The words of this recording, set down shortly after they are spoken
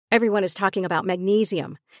Everyone is talking about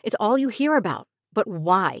magnesium. It's all you hear about. But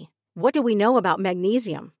why? What do we know about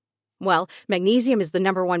magnesium? Well, magnesium is the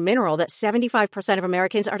number one mineral that 75% of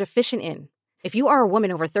Americans are deficient in. If you are a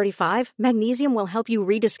woman over 35, magnesium will help you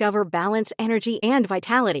rediscover balance, energy, and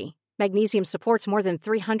vitality. Magnesium supports more than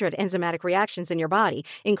 300 enzymatic reactions in your body,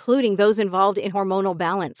 including those involved in hormonal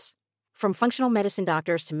balance. From functional medicine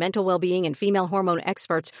doctors to mental well-being and female hormone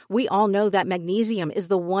experts, we all know that magnesium is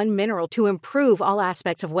the one mineral to improve all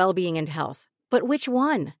aspects of well-being and health. But which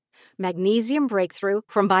one? Magnesium Breakthrough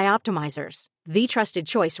from Bioptimizers, the trusted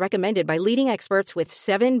choice recommended by leading experts with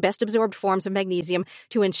 7 best-absorbed forms of magnesium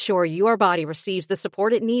to ensure your body receives the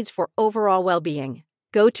support it needs for overall well-being.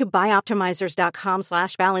 Go to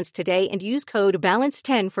bioptimizers.com/balance today and use code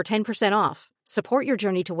BALANCE10 for 10% off. Support your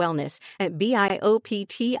journey to wellness at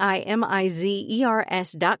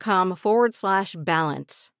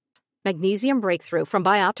bioptimizers.com/balance. Magnesium Breakthrough from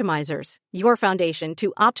Bioptimizers, your foundation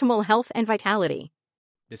to optimal health and vitality.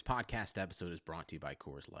 This podcast episode is brought to you by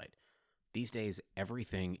Coors Light. These days,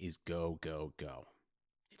 everything is go, go, go.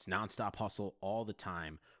 It's nonstop hustle all the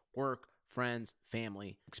time. Work, friends,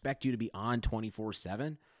 family, expect you to be on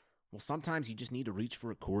 24/7. Well, sometimes you just need to reach for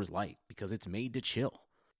a Coors Light because it's made to chill.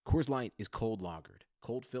 Coors Light is cold lagered,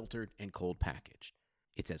 cold filtered, and cold packaged.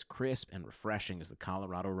 It's as crisp and refreshing as the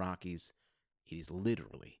Colorado Rockies. It is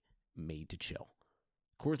literally made to chill.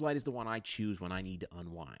 Coors Light is the one I choose when I need to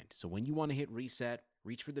unwind. So when you want to hit reset,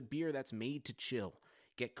 reach for the beer that's made to chill.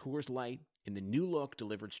 Get Coors Light in the new look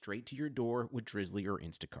delivered straight to your door with Drizzly or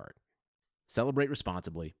Instacart. Celebrate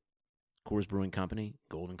responsibly. Coors Brewing Company,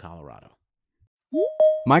 Golden, Colorado.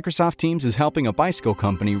 Microsoft Teams is helping a bicycle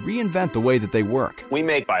company reinvent the way that they work. We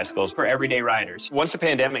make bicycles for everyday riders. Once the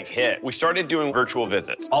pandemic hit, we started doing virtual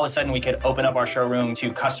visits. All of a sudden, we could open up our showroom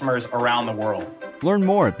to customers around the world. Learn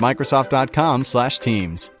more at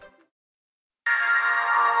Microsoft.com/Teams.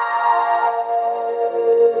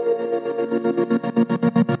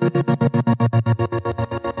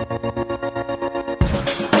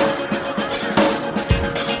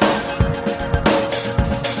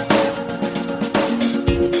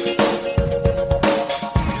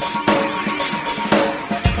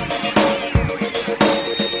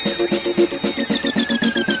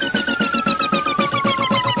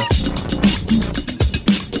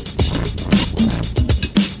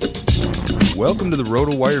 Welcome to the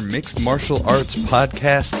RotoWire Mixed Martial Arts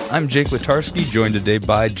Podcast. I'm Jake Latarski, joined today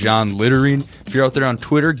by John Littering. If you're out there on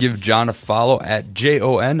Twitter, give John a follow at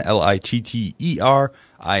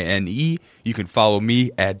JONLITTERINE. You can follow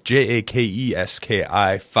me at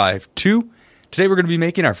JAKESKI52. Today we're going to be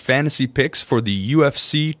making our fantasy picks for the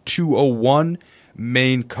UFC 201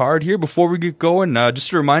 main card here. Before we get going,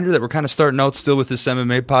 just a reminder that we're kind of starting out still with this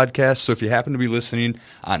MMA podcast, so if you happen to be listening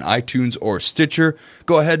on iTunes or Stitcher,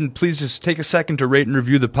 go ahead and please just take a second to rate and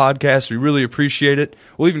review the podcast. We really appreciate it.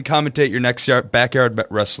 We'll even commentate your next backyard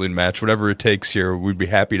wrestling match, whatever it takes here. We'd be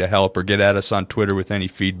happy to help, or get at us on Twitter with any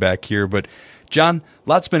feedback here. But John,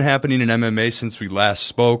 lots been happening in MMA since we last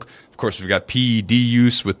spoke. Of course, we've got PED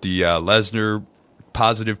use with the Lesnar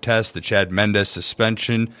positive test, the Chad Mendes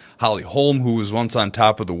suspension, Holly Holm, who was once on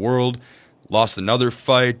top of the world, lost another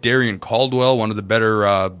fight. Darian Caldwell, one of the better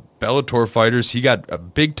Bellator fighters, he got a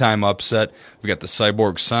big-time upset. We got the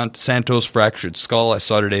Cyborg Santos fractured skull. I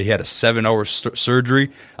saw today he had a 7-hour surgery.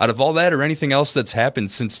 Out of all that or anything else that's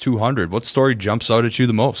happened since 200, what story jumps out at you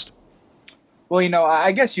the most? Well,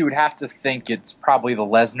 I guess you would have to think it's probably the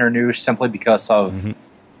Lesnar news, simply because of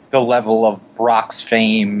the level of Brock's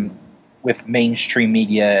fame with mainstream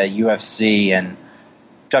media, UFC, and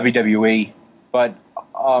WWE. But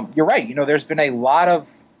you're right. There's been a lot of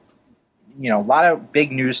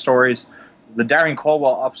big news stories. The Darian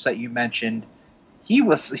Caldwell upset you mentioned, he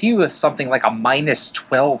was something like a minus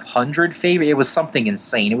 1,200 favorite. It was something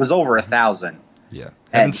insane. It was over 1,000. Yeah,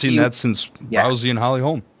 haven't seen that since Rousey and Holly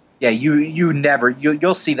Holm. Yeah,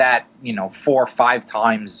 you'll see that 4 or 5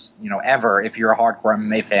 times ever if you're a hardcore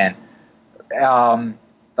MMA fan.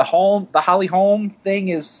 The Holly Holm thing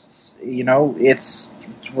is, it's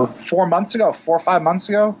 4 or 5 months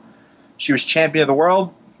ago, she was champion of the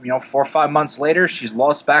world. 4 or 5 months later, she's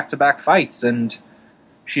lost back-to-back fights, and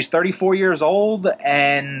she's 34 years old.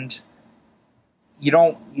 And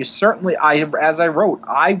as I wrote,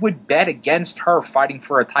 I would bet against her fighting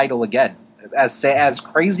for a title again. As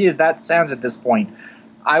crazy as that sounds at this point,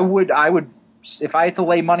 I would, if I had to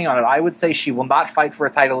lay money on it, I would say she will not fight for a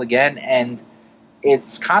title again. And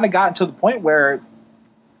it's kind of gotten to the point where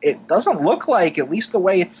it doesn't look like, at least the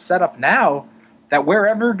way it's set up now, that we're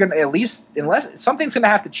ever going to, unless something's going to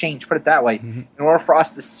have to change, put it that way, in order for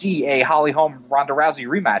us to see a Holly Holm Ronda Rousey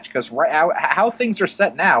rematch. Because how things are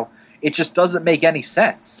set now, It just doesn't make any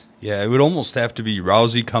sense. Yeah, it would almost have to be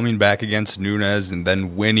Rousey coming back against Nunes and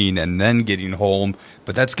then winning and then getting Holm,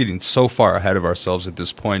 but that's getting so far ahead of ourselves at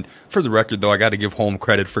this point. For the record, though, I got to give Holm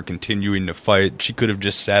credit for continuing to fight. She could have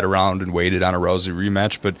just sat around and waited on a Rousey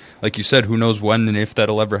rematch, but like you said, who knows when and if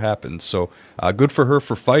that'll ever happen. So good for her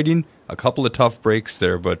for fighting. A couple of tough breaks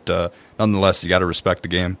there, but nonetheless, you got to respect the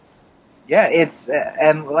game. Yeah, it's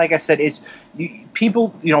and like I said,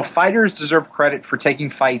 people, fighters deserve credit for taking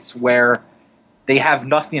fights where they have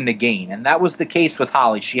nothing to gain, and that was the case with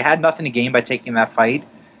Holly. She had nothing to gain by taking that fight.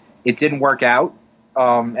 It didn't work out,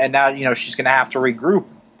 and now she's going to have to regroup.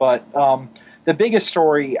 But the biggest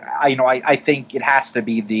story, I think it has to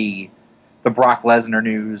be the Brock Lesnar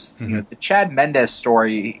news. Mm-hmm. The Chad Mendes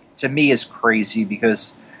story to me is crazy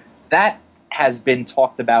because that has been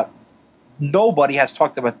talked about. Nobody has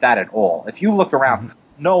talked about that at all. If you look around,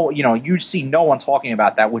 you see no one talking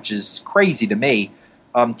about that, which is crazy to me.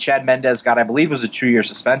 Chad Mendes got, I believe, it was a 2-year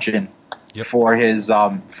suspension for his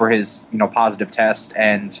positive test,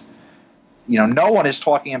 and no one is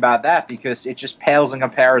talking about that because it just pales in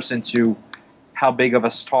comparison to how big of a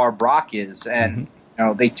star Brock is. And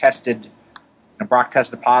Brock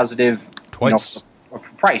tested positive twice,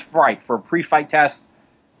 for a pre-fight test.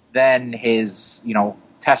 Then his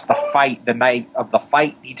test the night of the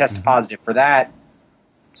fight, he tested positive for that.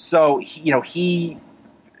 So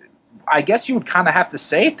I guess you would kind of have to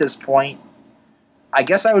say at this point, I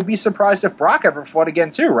guess I would be surprised if Brock ever fought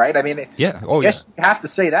again too, right? I mean, yeah. I guess you have to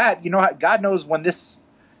say that. God knows when this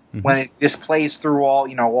plays through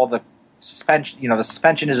all the suspension. The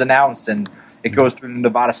suspension is announced and it goes through the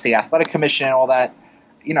Nevada State Athletic Commission and all that.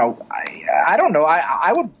 I don't know.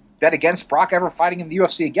 I would bet against Brock ever fighting in the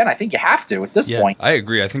UFC again. I think you have to at this point. I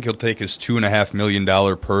agree. I think he'll take his $2.5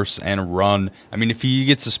 million purse and run. I mean, if he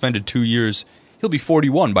gets suspended 2 years, he'll be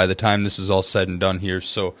 41 by the time this is all said and done here.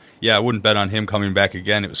 So, yeah, I wouldn't bet on him coming back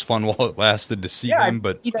again. It was fun while it lasted to see him,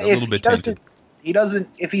 but a little bit tainted.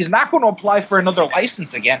 If he's not going to apply for another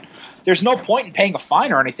license again, there's no point in paying a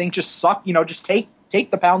fine or anything. Just just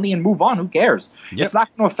take the penalty and move on. Who cares? Yep.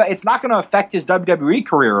 It's not going to affect his WWE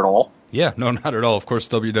career at all. Yeah, no, not at all. Of course,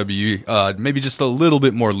 WWE, maybe just a little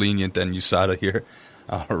bit more lenient than USADA here.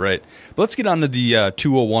 All right. But let's get on to the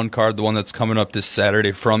 201 card, the one that's coming up this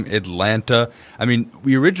Saturday from Atlanta. I mean,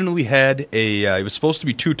 we originally had it was supposed to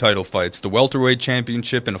be 2 title fights, the welterweight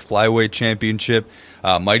championship and a flyweight championship.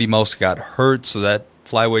 Mighty Mouse got hurt, so that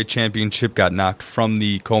flyweight championship got knocked from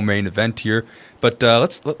the co-main event here. But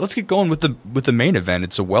let's get going with the main event.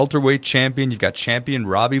 It's a welterweight champion. You've got champion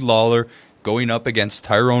Robbie Lawler going up against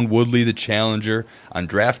Tyrone Woodley, the challenger. On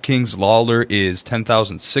DraftKings, Lawler is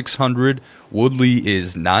 10,600. Woodley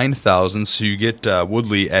is 9,000, so you get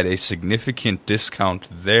Woodley at a significant discount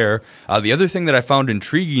there. The other thing that I found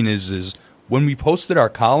intriguing is when we posted our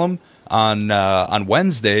column on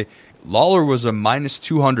Wednesday, Lawler was a minus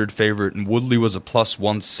 200 favorite and Woodley was a plus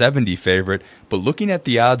 170 favorite. But looking at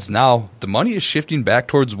the odds now, the money is shifting back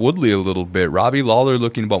towards Woodley a little bit. Robbie Lawler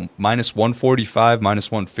looking about minus 145, minus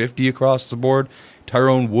 150 across the board.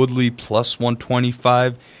 Tyrone Woodley plus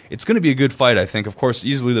 125. It's going to be a good fight, I think. Of course,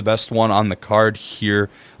 easily the best one on the card here.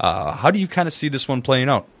 How do you kind of see this one playing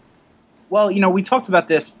out? Well, we talked about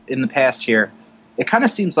this in the past here. It kind of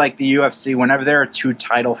seems like the UFC, whenever there are 2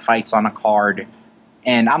 title fights on a card,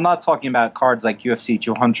 and I'm not talking about cards like UFC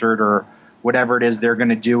 200 or whatever it is they're going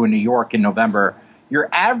to do in New York in November. Your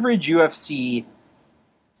average UFC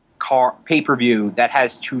pay-per-view that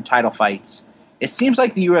has 2 title fights, it seems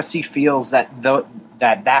like the UFC feels that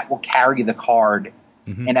that will carry the card,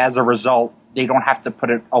 and as a result, they don't have to put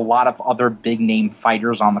a lot of other big-name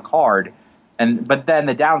fighters on the card. But then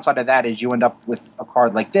the downside of that is you end up with a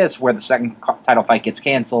card like this where the second title fight gets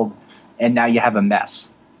canceled, and now you have a mess.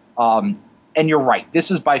 And you're right.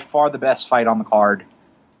 This is by far the best fight on the card.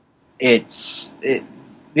 It's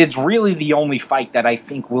really the only fight that I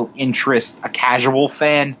think will interest a casual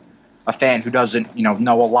fan, a fan who doesn't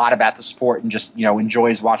know a lot about the sport and just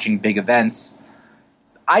enjoys watching big events.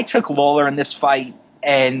 I took Lawler in this fight,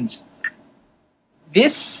 and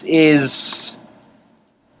this is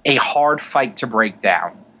a hard fight to break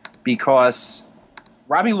down because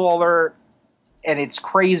Robbie Lawler, and it's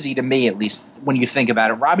crazy to me at least when you think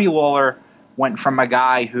about it, Robbie Lawler went from a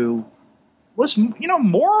guy who was,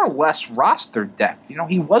 more or less roster depth.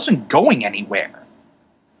 He wasn't going anywhere,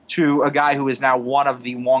 to a guy who is now one of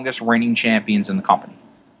the longest reigning champions in the company.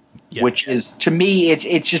 Yeah. Which is, to me,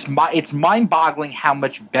 it's mind-boggling how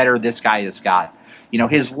much better this guy has got.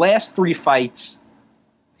 His last 3 fights,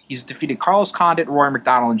 he's defeated Carlos Condit, Rory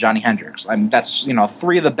McDonald, and Johnny Hendricks. I mean, that's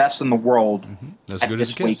 3 of the best in the world As at good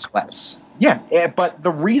this as weight class. Yeah, but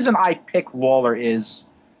the reason I pick Lawler is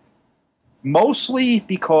Mostly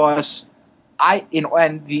because I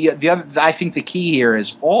think the key here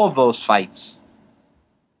is all of those fights,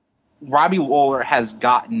 Robbie Lawler has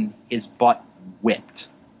gotten his butt whipped.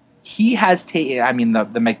 He has taken,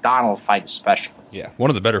 the McDonald fight especially. Yeah, one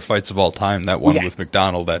of the better fights of all time, that one with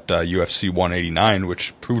McDonald at UFC 189,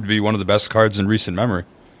 which proved to be one of the best cards in recent memory.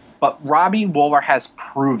 But Robbie Lawler has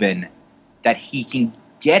proven that he can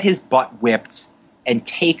get his butt whipped and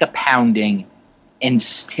take a pounding and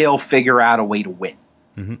still figure out a way to win.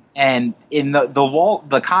 Mm-hmm. And in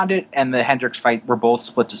the Condit and the Hendricks fight were both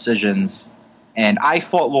split decisions, and I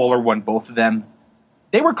thought Lawler won both of them.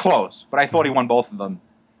 They were close, but I thought he won both of them.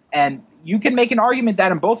 And you can make an argument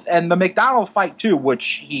that in both, and the McDonald fight too,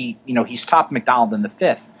 which he stopped McDonald in the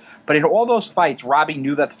 5th. But in all those fights, Robbie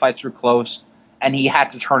knew that the fights were close, and he had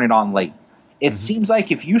to turn it on late. It seems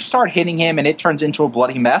like if you start hitting him and it turns into a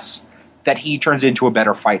bloody mess, that he turns into a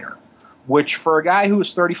better fighter. Which for a guy who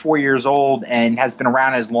is 34 years old and has been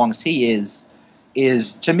around as long as he is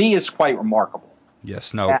to me is quite remarkable.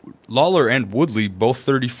 Yes. Now, Lawler and Woodley both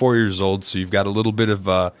 34 years old, so you've got a little bit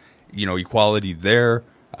of equality there.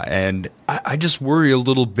 And I just worry a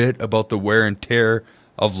little bit about the wear and tear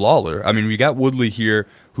of Lawler. I mean, we got Woodley here,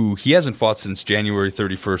 who he hasn't fought since January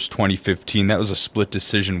 31st, 2015. That was a split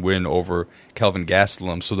decision win over Kelvin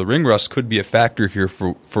Gastelum. So the ring rust could be a factor here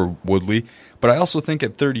for Woodley. But I also think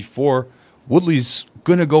at 34, Woodley's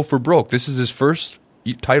going to go for broke. This is his first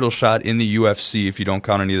title shot in the UFC, if you don't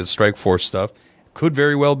count any of the Strikeforce stuff. Could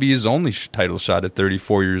very well be his only title shot at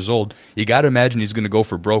 34 years old. You got to imagine he's going to go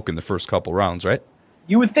for broke in the first couple rounds, right?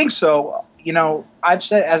 You would think so. I've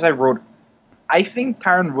said, as I wrote, I think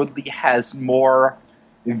Tyron Woodley has more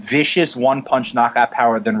vicious one-punch knockout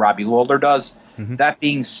power than Robbie Lawler does. Mm-hmm. That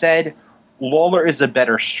being said, Lawler is a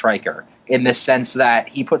better striker in the sense that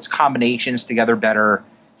he puts combinations together better.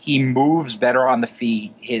 He moves better on the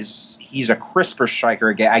feet. He's a crisper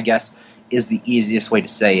striker, I guess, is the easiest way to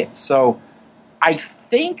say it. So I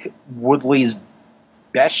think Woodley's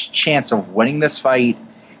best chance of winning this fight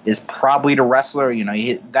is probably to wrestler.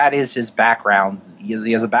 That is his background. He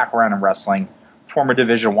has a background in wrestling, former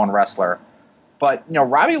Division I wrestler. But,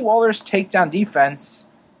 Robbie Lawler's takedown defense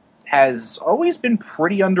has always been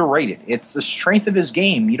pretty underrated. It's the strength of his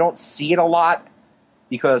game. You don't see it a lot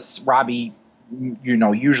because Robbie,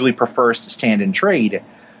 usually prefers to stand and trade.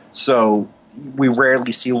 So we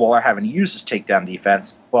rarely see Lawler having to use his takedown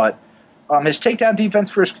defense. But his takedown defense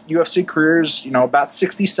for his UFC career is, about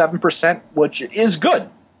 67%, which is good.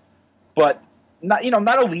 But not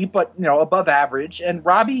elite, but, above average. And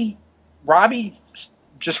Robbie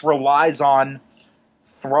just relies on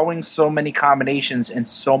throwing so many combinations and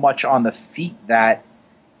so much on the feet that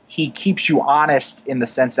he keeps you honest in the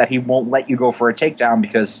sense that he won't let you go for a takedown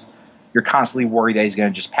because you're constantly worried that he's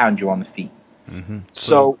going to just pound you on the feet. Mm-hmm.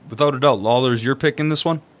 So without a doubt, Lawler's your pick in this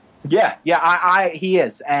one? Yeah, he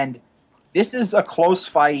is. And this is a close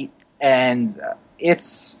fight, and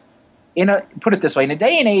it's put it this way, in a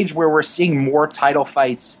day and age where we're seeing more title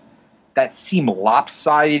fights that seem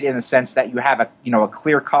lopsided in the sense that you have a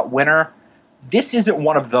clear-cut winner. This isn't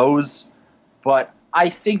one of those, but I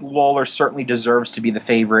think Lawler certainly deserves to be the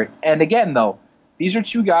favorite. And again, though, these are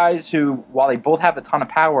two guys who, while they both have a ton of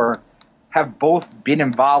power, have both been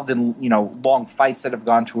involved in long fights that have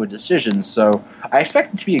gone to a decision. So I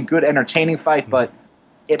expect it to be a good, entertaining fight, but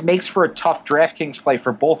it makes for a tough DraftKings play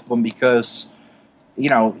for both of them because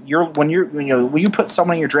when you put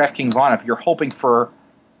someone in your DraftKings lineup, you're hoping for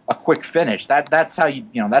a quick finish. That's how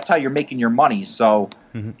that's how you're making your money. So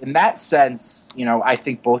in that sense, I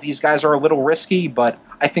think both these guys are a little risky, but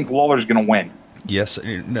I think Lawler's going to win. Yes.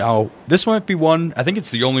 Now, this might be one, I think it's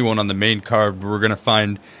the only one on the main card where we're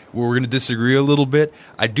going to disagree a little bit.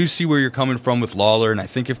 I do see where you're coming from with Lawler, and I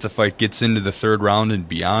think if the fight gets into the third round and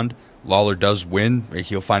beyond, Lawler does win.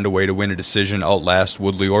 He'll find a way to win a decision, outlast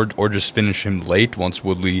Woodley, or just finish him late once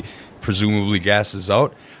Woodley presumably gasses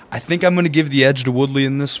out. I think I'm going to give the edge to Woodley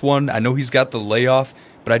in this one. I know he's got the layoff,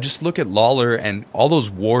 but I just look at Lawler and all those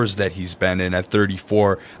wars that he's been in at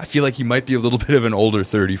 34. I feel like he might be a little bit of an older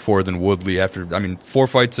 34 than Woodley after, 4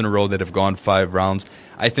 fights in a row that have gone 5 rounds.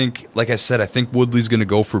 I think, like I said, I think Woodley's going to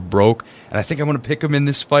go for broke, and I think I'm going to pick him in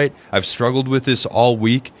this fight. I've struggled with this all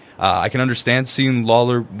week. I can understand seeing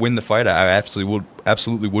Lawler win the fight. I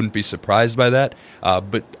absolutely wouldn't be surprised by that.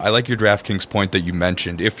 But I like your DraftKings point that you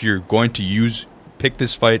mentioned. If you're going to pick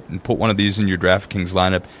this fight and put one of these in your DraftKings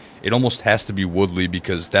lineup, it almost has to be Woodley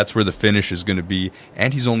because that's where the finish is going to be,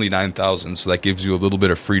 and he's only 9,000, so that gives you a little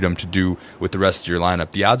bit of freedom to do with the rest of your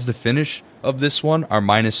lineup. The odds to finish of this one are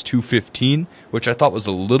minus 215, which I thought was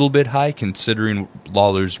a little bit high considering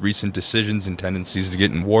Lawler's recent decisions and tendencies to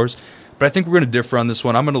get in wars. But I think we're going to differ on this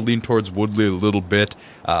one. I'm going to lean towards Woodley a little bit,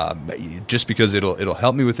 just because it'll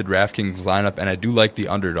help me with the DraftKings lineup, and I do like the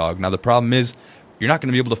underdog. Now, the problem is you're not going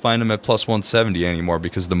to be able to find him at plus 170 anymore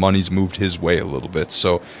because the money's moved his way a little bit.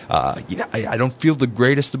 So, I don't feel the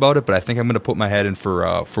greatest about it, but I think I'm going to put my head in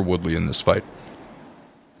for Woodley in this fight.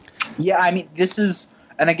 Yeah, I mean, this is,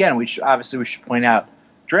 and again, we should point out,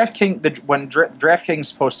 when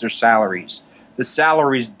DraftKings posts their salaries, the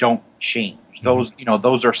salaries don't change. Those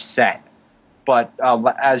are set. But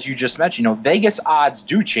as you just mentioned, Vegas odds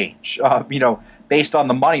do change, based on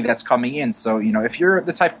the money that's coming in. So, if you're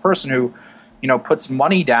the type of person who, puts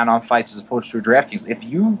money down on fights as opposed to a DraftKings, if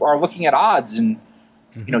you are looking at odds and,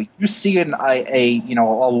 you see a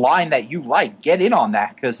line that you like, get in on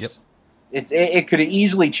that because it could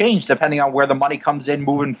easily change depending on where the money comes in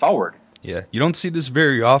moving forward. Yeah, you don't see this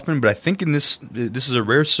very often, but I think in this is a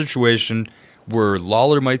rare situation where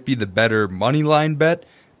Lawler might be the better money line bet,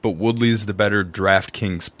 but Woodley is the better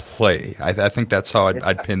DraftKings play. I think that's how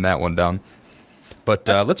I'd pin that one down. But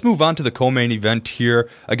let's move on to the co-main event here.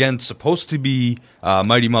 Again, supposed to be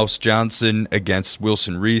Mighty Mouse Johnson against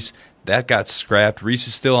Wilson Reese. That got scrapped. Reese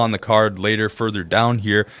is still on the card further down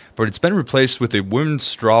here, but it's been replaced with a women's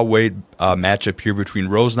strawweight matchup here between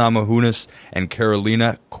Rose Namajunas and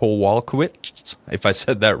Karolina Kowalkiewicz, if I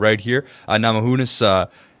said that right here. Namajunas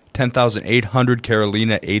 10,800,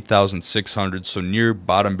 Karolina 8,600, so near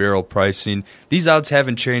bottom barrel pricing. These odds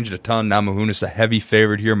haven't changed a ton. Namajunas a heavy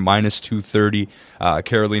favorite here, minus 230.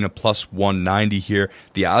 Karolina plus 190 here.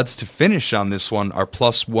 The odds to finish on this one are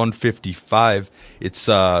plus 155. It's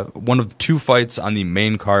one of two fights on the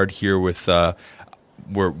main card here with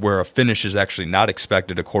where a finish is actually not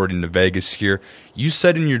expected according to Vegas here. You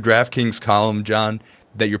said in your DraftKings column, John,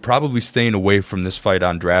 that you're probably staying away from this fight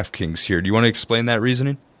on DraftKings here. Do you want to explain that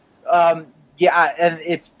reasoning? Yeah, and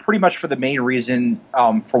it's pretty much for the main reason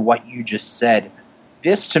for what you just said.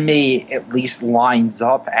 This, to me, at least lines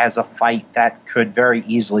up as a fight that could very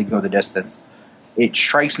easily go the distance. It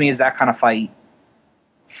strikes me as that kind of fight.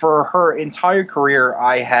 For her entire career,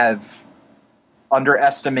 I have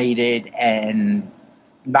underestimated and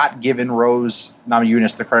not given Rose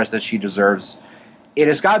Namajunas the credit that she deserves. It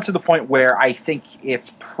has gotten to the point where I think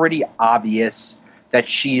it's pretty obvious that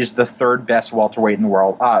she is the third best welterweight in the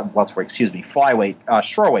world. Flyweight,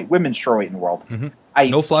 strawweight, women's strawweight in the world. Mm-hmm.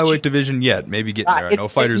 No flyweight division yet. Maybe getting there. No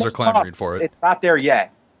fighters are clamoring for it. It's not there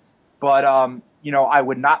yet. But, I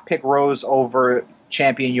would not pick Rose over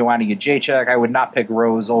champion Joanna Jędrzejczyk. I would not pick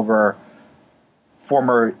Rose over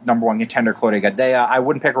former number one contender Claudia Gadelha. I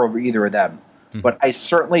wouldn't pick her over either of them. Mm-hmm. But I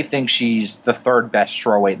certainly think she's the third best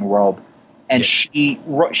strawweight in the world. And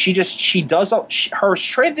her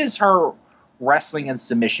strength is her wrestling and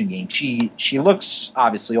submission game. She looks,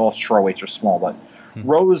 obviously all strawweights are small, but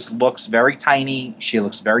Rose looks very tiny. She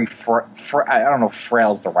looks very I don't know if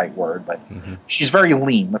frail is the right word, but she's very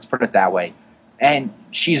lean. Let's put it that way. And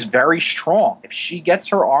she's very strong. If she gets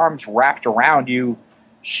her arms wrapped around you,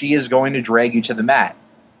 she is going to drag you to the mat.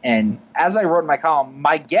 And as I wrote in my column,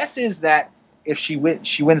 my guess is that if she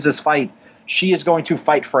wins this fight, she is going to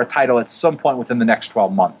fight for a title at some point within the next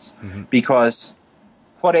 12 months because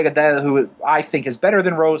Claudia Gadelha, who I think is better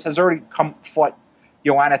than Rose, has already fought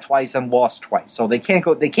Joanna twice and lost twice. So they can't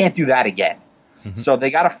do that again. So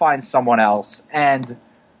they got to find someone else. And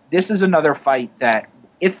this is another fight that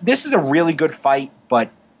this is a really good fight,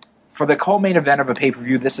 but for the co-main event of a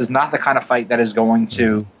pay-per-view, this is not the kind of fight that is going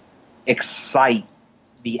to excite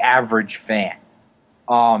the average fan.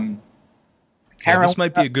 This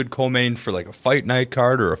might be a good co-main for like a fight night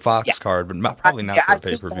card or a Fox card, but probably not for a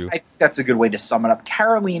pay-per-view. I think that's a good way to sum it up.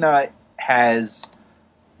 Karolina has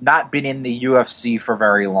not been in the UFC for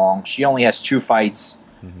very long. She only has 2 fights.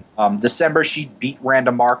 December, she beat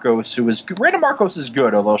Randa Marcos, Randa Marcos is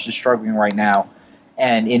good, although she's struggling right now.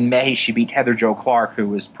 And in May, she beat Heather Jo Clark,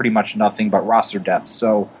 who is pretty much nothing but roster depth.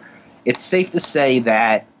 So it's safe to say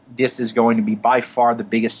that this is going to be by far the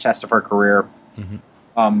biggest test of her career.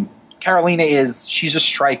 Karolina she's a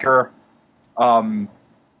striker. Her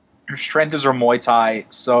strength is her Muay Thai.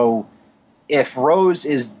 So if Rose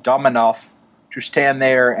is dumb enough to stand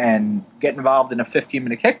there and get involved in a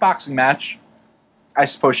 15-minute kickboxing match, I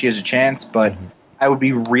suppose she has a chance, but I would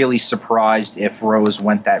be really surprised if Rose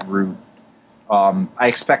went that route. I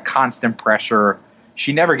expect constant pressure.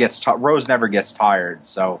 Rose never gets tired,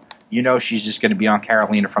 so she's just going to be on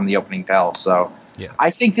Karolina from the opening bell. So I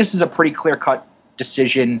think this is a pretty clear-cut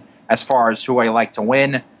decision as far as who I like to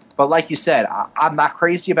win. But like you said, I'm not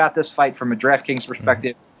crazy about this fight from a DraftKings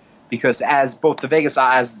perspective because as both the Vegas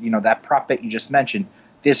odds, that prop bet you just mentioned,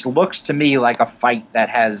 this looks to me like a fight that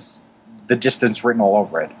has the distance written all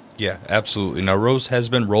over it. Yeah, absolutely. Now, Rose has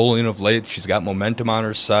been rolling of late. She's got momentum on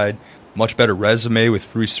her side. Much better resume with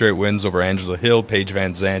 3 straight wins over Angela Hill, Paige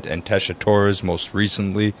Van Zandt, and Tesha Torres most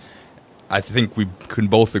recently. I think we can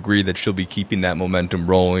both agree that she'll be keeping that momentum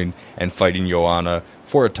rolling and fighting Joanna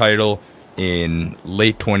for a title in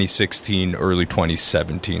late 2016, early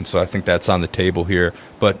 2017. So I think that's on the table here.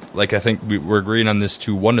 But I think we're agreeing on this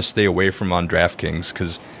too. One to stay away from on DraftKings,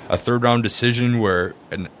 because a third-round decision where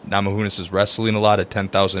Namajunas is wrestling a lot at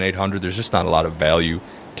 10,800, there's just not a lot of value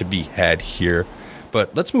to be had here.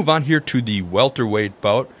 But let's move on here to the welterweight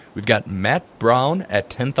bout. We've got Matt Brown at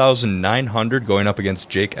 10,900 going up against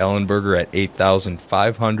Jake Ellenberger at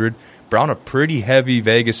 8,500. Brown a pretty heavy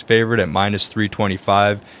Vegas favorite at minus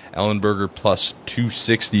 325. Ellenberger plus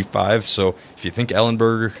 265. So if you think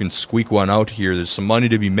Ellenberger can squeak one out here, there's some money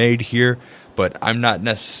to be made here. But I'm not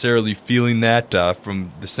necessarily feeling that. From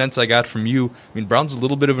the sense I got from you, I mean, Brown's a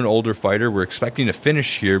little bit of an older fighter. We're expecting a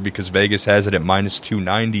finish here because Vegas has it at minus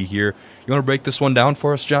 290 here. You want to break this one down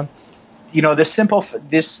for us, John? You know, this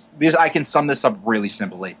I can sum this up really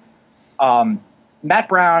simply. Matt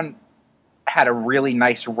Brown had a really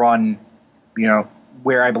nice run, you know,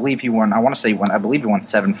 where I believe he won. I believe he won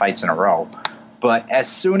 7 fights in a row. But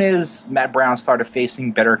as soon as Matt Brown started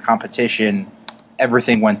facing better competition,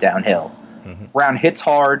 everything went downhill. Mm-hmm. Brown hits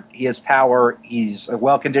hard. He has power. He's a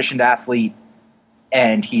well-conditioned athlete,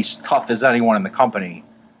 and he's tough as anyone in the company.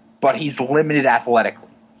 But he's limited athletically.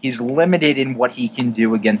 He's limited in what he can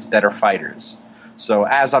do against better fighters. So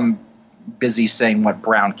as I'm busy saying what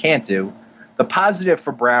Brown can't do, the positive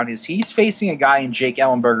for Brown is he's facing a guy in Jake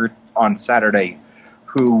Ellenberger on Saturday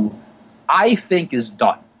who I think is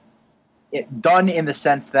done. Done in the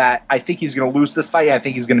sense that I think he's going to lose this fight. I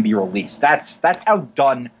think he's going to be released. That's how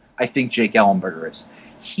done I think Jake Ellenberger is.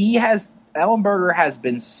 Ellenberger has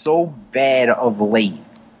been so bad of late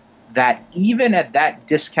that even at that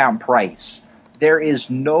discount price, there is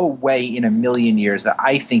no way in a million years that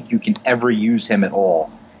I think you can ever use him at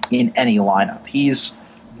all in any lineup. He's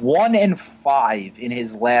 1-5 in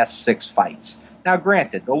his last 6 fights. Now,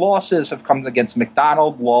 granted, the losses have come against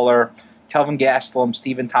McDonald, Lawler, Kelvin Gastelum,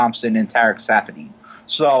 Stephen Thompson, and Tarek Safadine.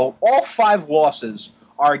 So all 5 losses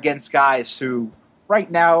are against guys who, right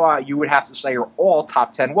now, you would have to say are all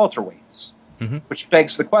top 10 welterweights. Mm-hmm. Which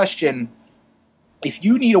begs the question, if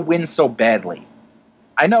you need a win so badly,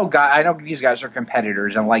 I know these guys are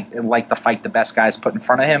competitors and like to fight the best guys put in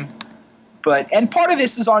front of him. And part of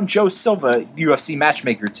this is on Joe Silva, UFC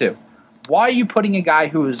matchmaker, too. Why are you putting a guy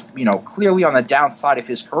who is, clearly on the downside of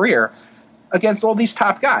his career against all these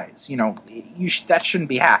top guys? That shouldn't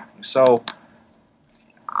be happening. So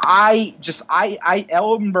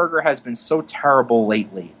Ellenberger has been so terrible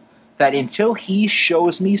lately that until he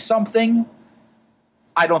shows me something,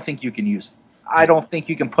 I don't think you can use him. I don't think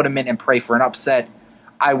you can put him in and pray for an upset.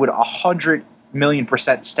 I would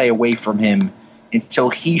 100,000,000% stay away from him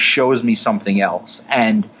until he shows me something else.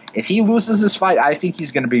 And if he loses this fight, I think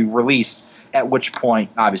he's going to be released, at which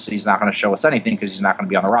point, obviously, he's not going to show us anything because he's not going to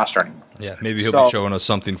be on the roster anymore. Yeah, maybe he'll be showing us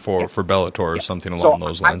something for Bellator or something along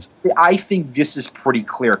those lines. I think this is pretty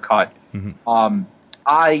clear-cut. Mm-hmm.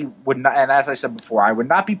 I would not, and as I said before, I would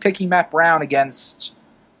not be picking Matt Brown against...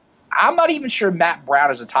 I'm not even sure Matt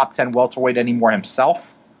Brown is a top 10 welterweight anymore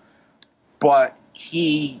himself, but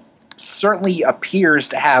he certainly appears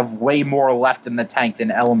to have way more left in the tank than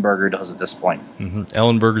Ellenberger does at this point. Mm-hmm.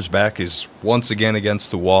 Ellenberger's back is once again against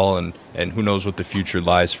the wall, and who knows what the future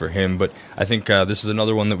lies for him. But I think this is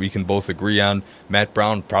another one that we can both agree on. Matt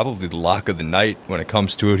Brown, probably the lock of the night when it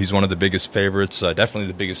comes to it. He's one of the biggest favorites, definitely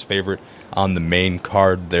the biggest favorite on the main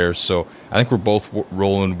card there. So I think we're both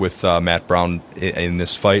rolling with Matt Brown in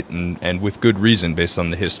this fight, and with good reason based on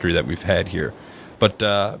the history that we've had here. But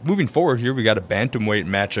moving forward here, we got a bantamweight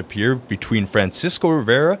matchup here between Francisco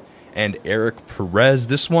Rivera and Eric Perez.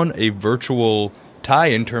 This one, a virtual tie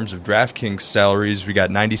in terms of DraftKings salaries. We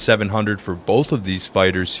got $9,700 for both of these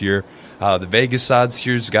fighters here. The Vegas odds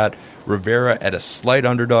here's got Rivera at a slight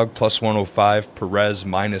underdog, plus 105, Perez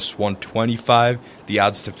minus 125. The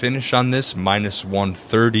odds to finish on this, minus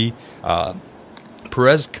 130.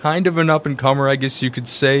 Perez kind of an up-and-comer, I guess you could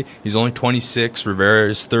say. He's only 26. Rivera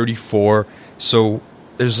is 34. So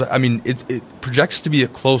it projects to be a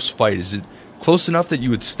close fight. Is it close enough that you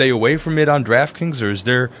would stay away from it on DraftKings, or is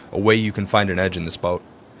there a way you can find an edge in this bout?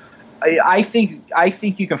 I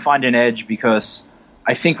think you can find an edge because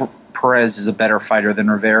I think Perez is a better fighter than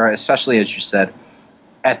Rivera, especially, as you said,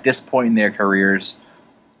 at this point in their careers.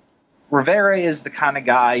 Rivera is the kind of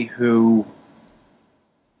guy who...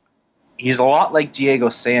 He's a lot like Diego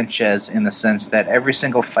Sanchez in the sense that every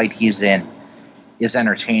single fight he's in is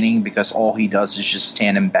entertaining because all he does is just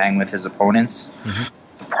stand and bang with his opponents.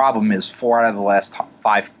 Mm-hmm. The problem is 4 out of the last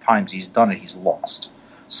 5 times he's done it, he's lost.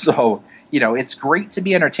 So, it's great to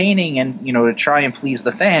be entertaining and, to try and please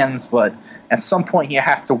the fans, but at some point you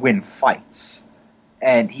have to win fights.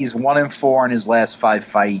 And he's 1-4 in his last 5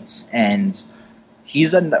 fights, and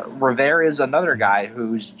Rivera is another guy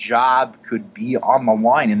whose job could be on the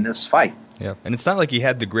line in this fight. Yeah, and it's not like he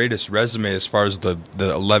had the greatest resume as far as the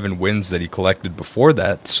 11 wins that he collected before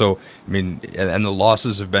that. So, and the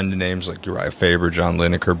losses have been to names like Uriah Faber, John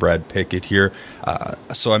Lineker, Brad Pickett here.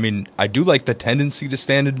 I do like the tendency to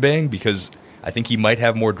stand and bang because I think he might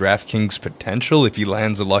have more DraftKings potential if he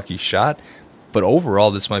lands a lucky shot. But overall,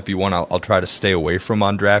 this might be one I'll try to stay away from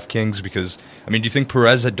on DraftKings because, do you think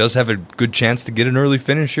Perez does have a good chance to get an early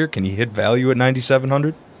finish here? Can he hit value at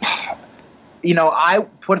 9,700? I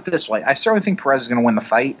put it this way. I certainly think Perez is going to win the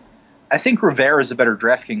fight. I think Rivera is a better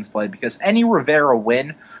DraftKings play because any Rivera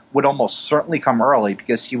win would almost certainly come early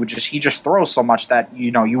because he just throws so much that,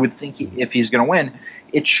 you would think if he's going to win,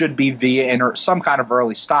 it should be via some kind of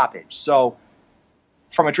early stoppage. So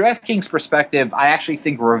from a DraftKings perspective, I actually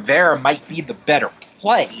think Rivera might be the better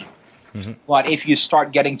play. Mm-hmm. But if you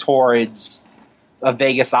start getting towards a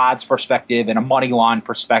Vegas odds perspective and a money line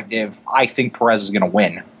perspective, I think Perez is going to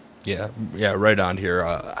win. Yeah, right on here.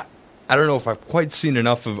 I don't know if I've quite seen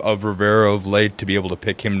enough of Rivera of late to be able to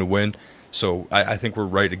pick him to win. So I think we're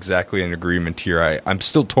right exactly in agreement here. I'm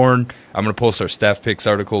still torn. I'm going to post our staff picks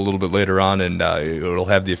article a little bit later on, and it'll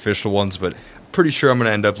have the official ones. But pretty sure I'm going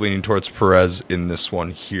to end up leaning towards Perez in this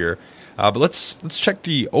one here. But let's check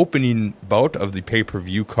the opening bout of the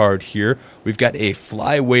pay-per-view card here. We've got a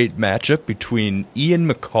flyweight matchup between Ian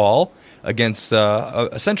McCall against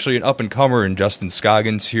essentially an up-and-comer in Justin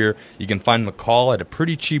Scoggins here. You can find McCall at a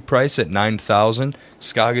pretty cheap price at $9,000.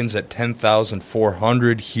 Scoggins at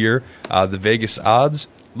 $10,400 here. The Vegas odds,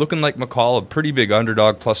 looking like McCall, a pretty big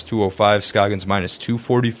underdog, plus 205, Scoggins minus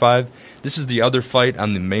 245. This is the other fight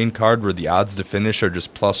on the main card where the odds to finish are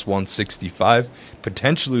just plus 165,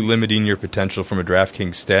 potentially limiting your potential from a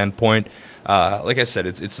DraftKings standpoint. Like I said,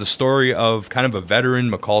 it's the story of kind of a veteran.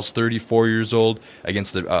 McCall's 34 years old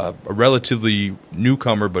against a relatively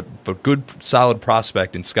newcomer, but good, solid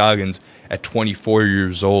prospect in Scoggins at 24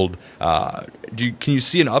 years old. Can you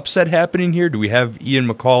see an upset happening here? Do we have Ian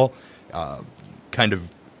McCall kind of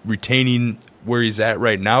retaining where he's at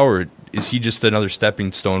right now, or is he just another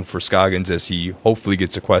stepping stone for Scoggins as he hopefully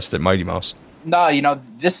gets a quest at Mighty Mouse? No,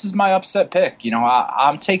 this is my upset pick.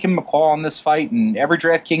 I'm taking McCall in this fight, and every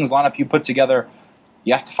DraftKings lineup you put together,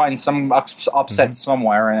 you have to find some upset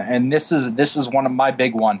somewhere, and this is one of my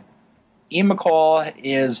big one. Ian McCall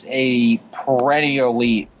is a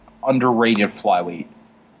perennially underrated flyweight.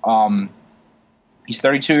 He's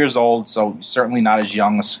 32 years old, so he's certainly not as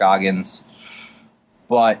young as Scoggins.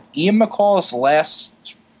 But Ian McCall's last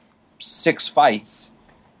 6 fights,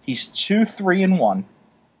 he's 2-3-1.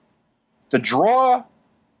 The draw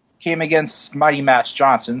came against Mighty Mass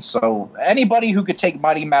Johnson, so anybody who could take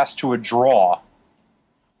Mighty Mass to a draw,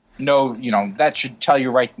 that should tell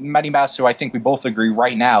you right. Mighty Mass, who I think we both agree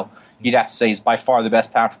right now, you'd have to say is by far the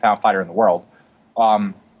best pound-for-pound fighter in the world.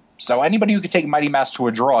 So anybody who could take Mighty Mass to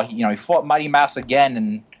a draw, he fought Mighty Mass again,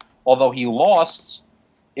 and although he lost,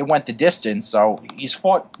 it went the distance. So he's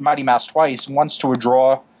fought Mighty Mass twice, once to a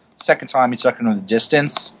draw, second time he took him to the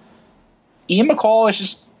distance. Ian McCall is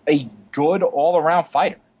just a good all-around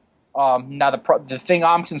fighter. Now, the thing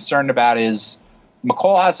I'm concerned about is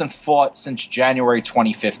McCall hasn't fought since January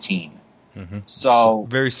 2015. Mm-hmm. So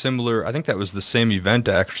very similar. I think that was the same event,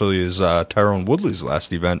 actually, as Tyrone Woodley's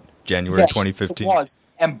last event, January 2015. It was.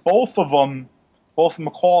 And both of them, both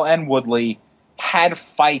McCall and Woodley, had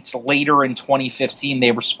fights later in 2015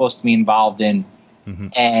 they were supposed to be involved in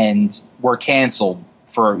and were canceled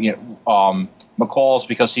for McCall's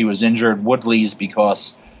because he was injured, Woodley's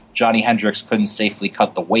because Johnny Hendricks couldn't safely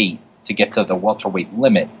cut the weight to get to the welterweight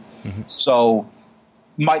limit. Mm-hmm. So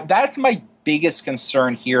that's my biggest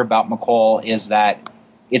concern here about McCall is that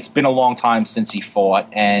it's been a long time since he fought,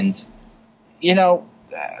 and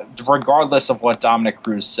regardless of what Dominic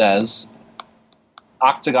Cruz says,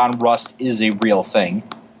 Octagon rust is a real thing.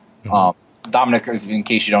 Mm-hmm. Dominic, in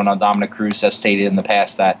case you don't know, Dominic Cruz has stated in the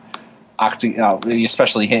past that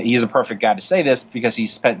especially he's a perfect guy to say this because he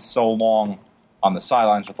spent so long on the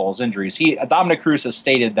sidelines with all his injuries. Dominic Cruz has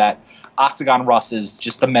stated that Octagon rust is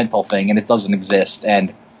just a mental thing and it doesn't exist.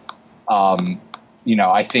 And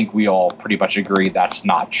I think we all pretty much agree that's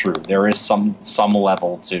not true. There is some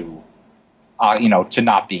level to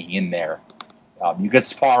not being in there. You could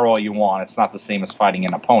spar all you want. It's not the same as fighting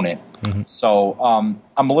an opponent. Mm-hmm. So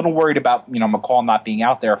I'm a little worried about McCall not being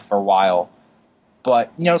out there for a while.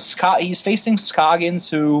 But he's facing Scoggins,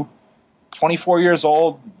 who 24 years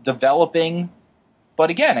old, developing. But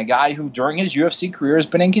again, a guy who during his UFC career has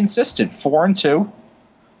been inconsistent, 4-2.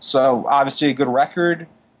 So obviously a good record.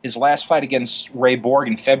 His last fight against Ray Borg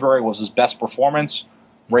in February was his best performance.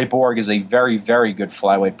 Ray Borg is a very, very good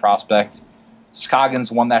flyweight prospect.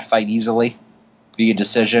 Scoggins won that fight easily via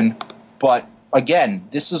decision. But again,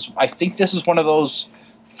 I think this is one of those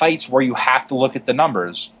fights where you have to look at the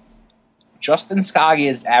numbers. Justin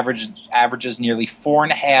Scoggins averages nearly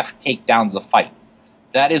 4.5 takedowns a fight.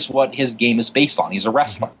 That is what his game is based on. He's a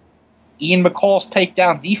wrestler. Ian McCall's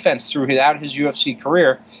takedown defense throughout his UFC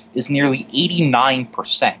career is nearly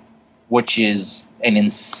 89%, which is an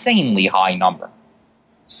insanely high number.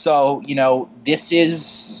 So, this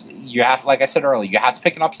is, you have, like I said earlier, you have to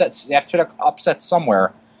pick an upset. You have to pick an upset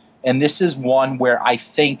somewhere. And this is one where I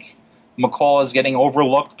think McCall is getting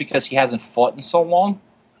overlooked because he hasn't fought in so long.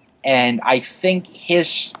 And I think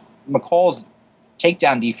McCall's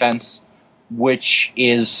takedown defense, which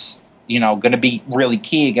is, going to be really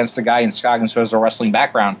key against the guy in Scoggins who has a wrestling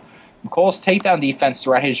background. McCall's takedown defense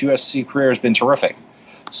throughout his UFC career has been terrific.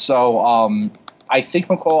 So I think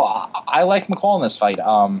I like McCall in this fight.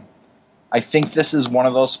 I think this is one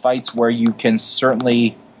of those fights where you can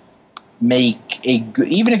certainly make a good,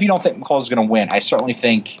 even if you don't think McCall is going to win, I certainly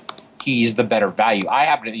think he's the better value. I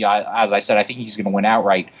happen to, as I said, I think he's going to win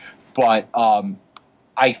outright. But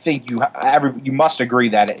I think you must agree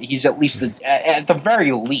that he's at least, at the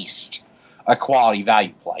very least, a quality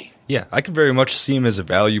value play. Yeah, I could very much see him as a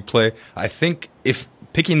value play. I think if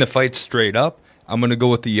picking the fight straight up, I'm going to go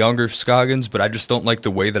with the younger Scoggins, but I just don't like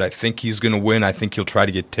the way that I think he's going to win. I think he'll try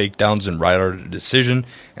to get takedowns and ride out a decision.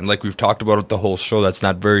 And like we've talked about it the whole show, that's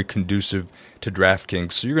not very conducive to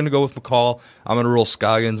DraftKings. So you're going to go with McCall. I'm going to roll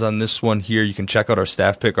Scoggins on this one here. You can check out our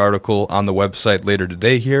staff pick article on the website later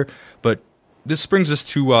today here. But this brings us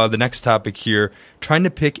to the next topic here, trying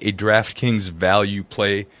to pick a DraftKings value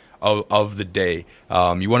play of the day.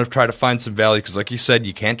 You want to try to find some value because, like you said,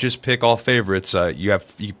 you can't just pick all favorites. You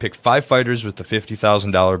pick 5 fighters with the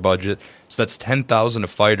 $50,000 budget, so that's $10,000 a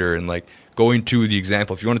fighter. And like going to the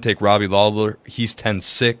example, if you want to take Robbie Lawler, he's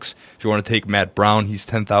 $10,600. If you want to take Matt Brown, he's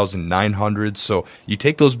 $10,900. So you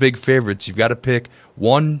take those big favorites. You've got to pick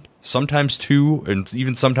 1, sometimes 2, and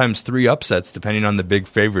even sometimes 3 upsets depending on the big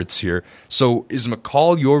favorites here. So is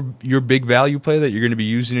McCall your big value play that you're going to be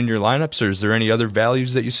using in your lineups, or is there any other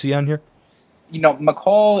values that you see on here?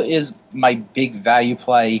 McCall is my big value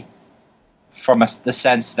play from the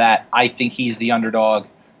sense that I think he's the underdog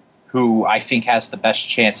who I think has the best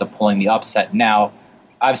chance of pulling the upset. Now,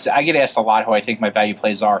 obviously, I get asked a lot who I think my value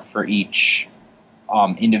plays are for each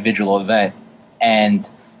individual event, and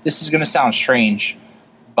this is going to sound strange,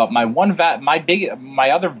 but my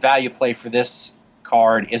other value play for this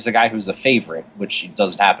card is a guy who's a favorite, which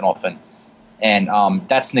doesn't happen often, and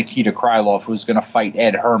that's Nikita Krylov, who's going to fight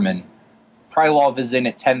Ed Herman. Krylov is in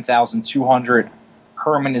at $10,200.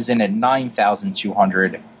 Herman is in at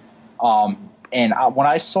 $9,200. And when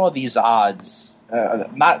I saw these odds, both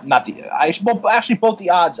the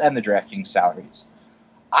odds and the DraftKings salaries,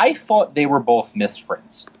 I thought they were both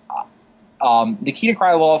misprints. Nikita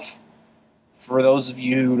Krylov, for those of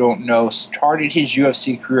you who don't know, started his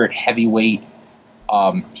UFC career at heavyweight.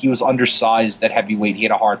 He was undersized at heavyweight. He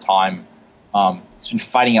had a hard time. He's been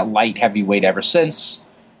fighting at light heavyweight ever since.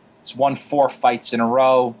 He's won 4 fights in a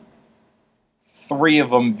row, 3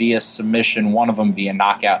 of them via submission, 1 of them via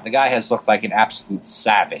knockout. The guy has looked like an absolute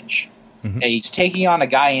savage. Mm-hmm. And he's taking on a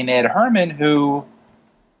guy in Ed Herman who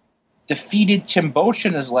defeated Tim Boetsch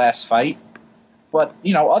in his last fight. But,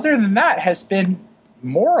 other than that, has been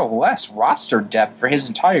more or less roster depth for his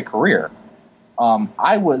entire career.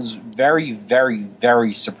 I was very, very,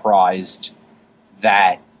 very surprised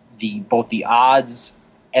that both the odds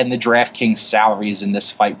and the DraftKings salaries in this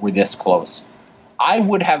fight were this close. I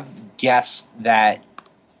would have guessed that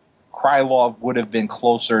Krylov would have been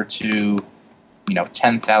closer to,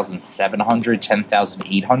 $10,700,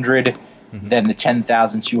 $10,800 than the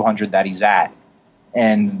 $10,200 that he's at.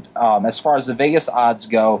 And as far as the Vegas odds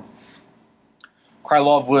go,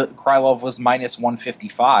 Krylov was minus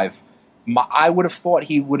 155. I would have thought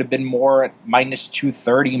he would have been more at minus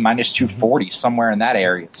 230, minus 240, somewhere in that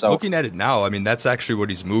area. So looking at it now, that's actually what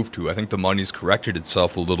he's moved to. I think the money's corrected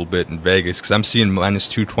itself a little bit in Vegas because I'm seeing minus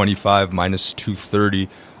 225, minus 230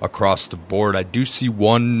 across the board. I do see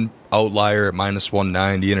one outlier at minus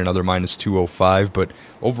 190 and another minus 205, but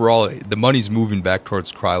overall the money's moving back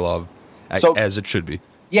towards Krylov as it should be.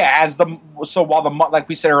 Yeah, like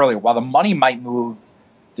we said earlier, while the money might move,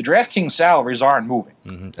 the DraftKings salaries aren't moving.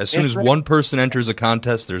 Mm-hmm. As soon as one person enters a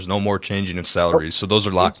contest, there's no more changing of salaries, so those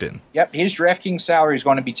are locked in. Yep, his DraftKings salary is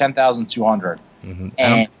going to be $10,200.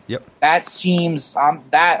 And yep. that seems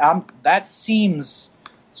that seems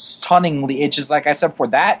stunningly. It's just like I said before.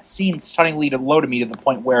 That seems stunningly low to me, to the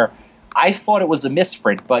point where I thought it was a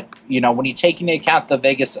misprint. But when you take into account the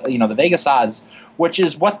Vegas odds, which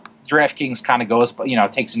is what DraftKings kind of goes, but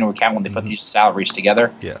takes into account when they put these salaries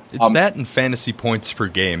together. Yeah, it's that and fantasy points per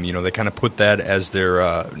game. They kind of put that as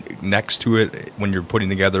their next to it when you're putting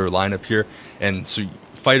together a lineup here. And so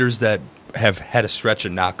fighters that have had a stretch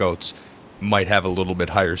of knockouts might have a little bit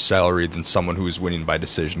higher salary than someone who is winning by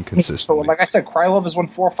decision consistently. So, like I said, Krylov has won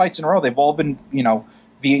 4 fights in a row. They've all been, via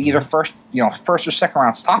either first or second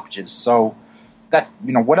round stoppages. So that,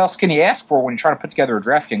 what else can you ask for when you're trying to put together a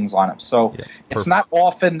DraftKings lineup? So it's not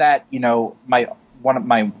often that, one of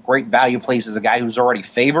my great value plays is a guy who's already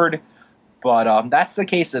favored, but that's the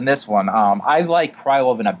case in this one. I like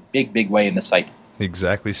Krylov in a big, big way in this fight.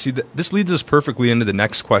 Exactly. See, this leads us perfectly into the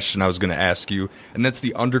next question I was going to ask you, and that's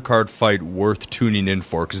the undercard fight worth tuning in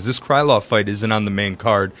for, because this Krylov fight isn't on the main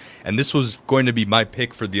card, and this was going to be my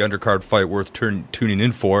pick for the undercard fight worth tuning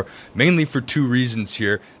in for, mainly for 2 reasons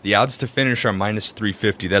here. The odds to finish are minus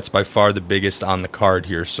 350. That's by far the biggest on the card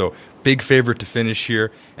here, so big favorite to finish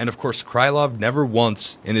here. And, of course, Krylov never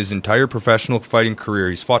once in his entire professional fighting career,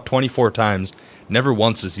 he's fought 24 times, never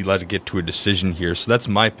once has he let it get to a decision here. So that's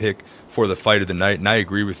my pick for the fight of the night. And I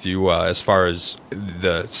agree with you as far as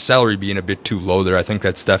the salary being a bit too low there. I think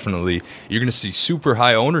that's definitely, you're going to see super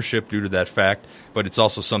high ownership due to that fact, but it's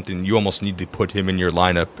also something you almost need to put him in your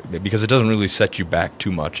lineup because it doesn't really set you back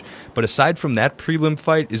too much. But aside from that prelim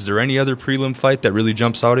fight, is there any other prelim fight that really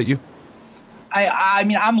jumps out at you? I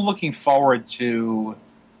mean, I'm looking forward to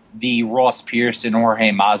the Ross Pearson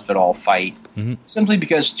Jorge Masvidal fight, simply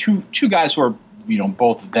because two guys who are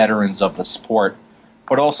both veterans of the sport,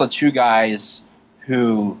 but also 2 guys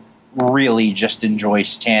who really just enjoy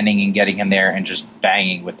standing and getting in there and just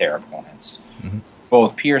banging with their opponents.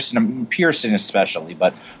 Both Pearson especially,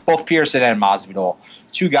 but both Pearson and Masvidal,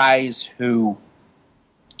 2 guys who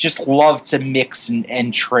just love to mix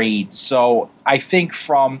and trade. So I think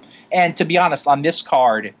and to be honest, on this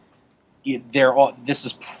card, this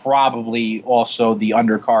is probably also the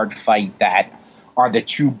undercard fight that are the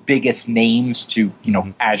 2 biggest names to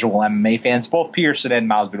casual MMA fans. Both Pearson and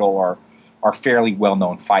Masvidal are fairly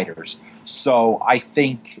well-known fighters, so I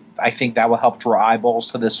think that will help draw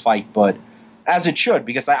eyeballs to this fight. But as it should,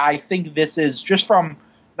 because I think this is, just from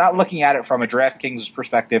not looking at it from a DraftKings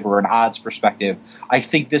perspective or an odds perspective, I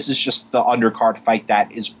think this is just the undercard fight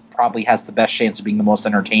that probably has the best chance of being the most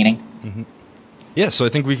entertaining. Yeah, so I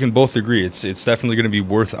think we can both agree it's definitely going to be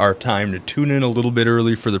worth our time to tune in a little bit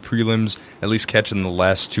early for the prelims, at least catching the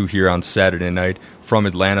last 2 here on Saturday night from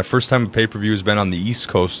Atlanta. First time a pay-per-view has been on the East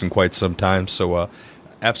Coast in quite some time, so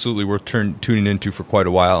absolutely worth tuning into for quite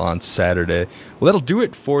a while on Saturday. Well, that'll do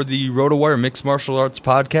it for the RotoWire Mixed Martial Arts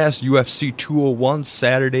Podcast, UFC 201,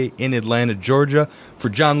 Saturday in Atlanta, Georgia. For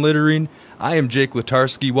John Littering, I am Jake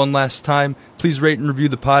Latarski. One last time, please rate and review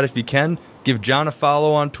the pod if you can. Give John a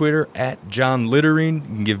follow on Twitter at John Littering. You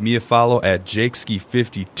can give me a follow at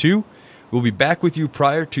JakeSki52. We'll be back with you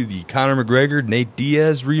prior to the Conor McGregor-Nate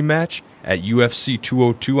Diaz rematch at UFC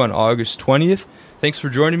 202 on August 20th. Thanks for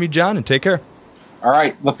joining me, John, and take care. All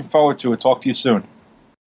right, looking forward to it. Talk to you soon.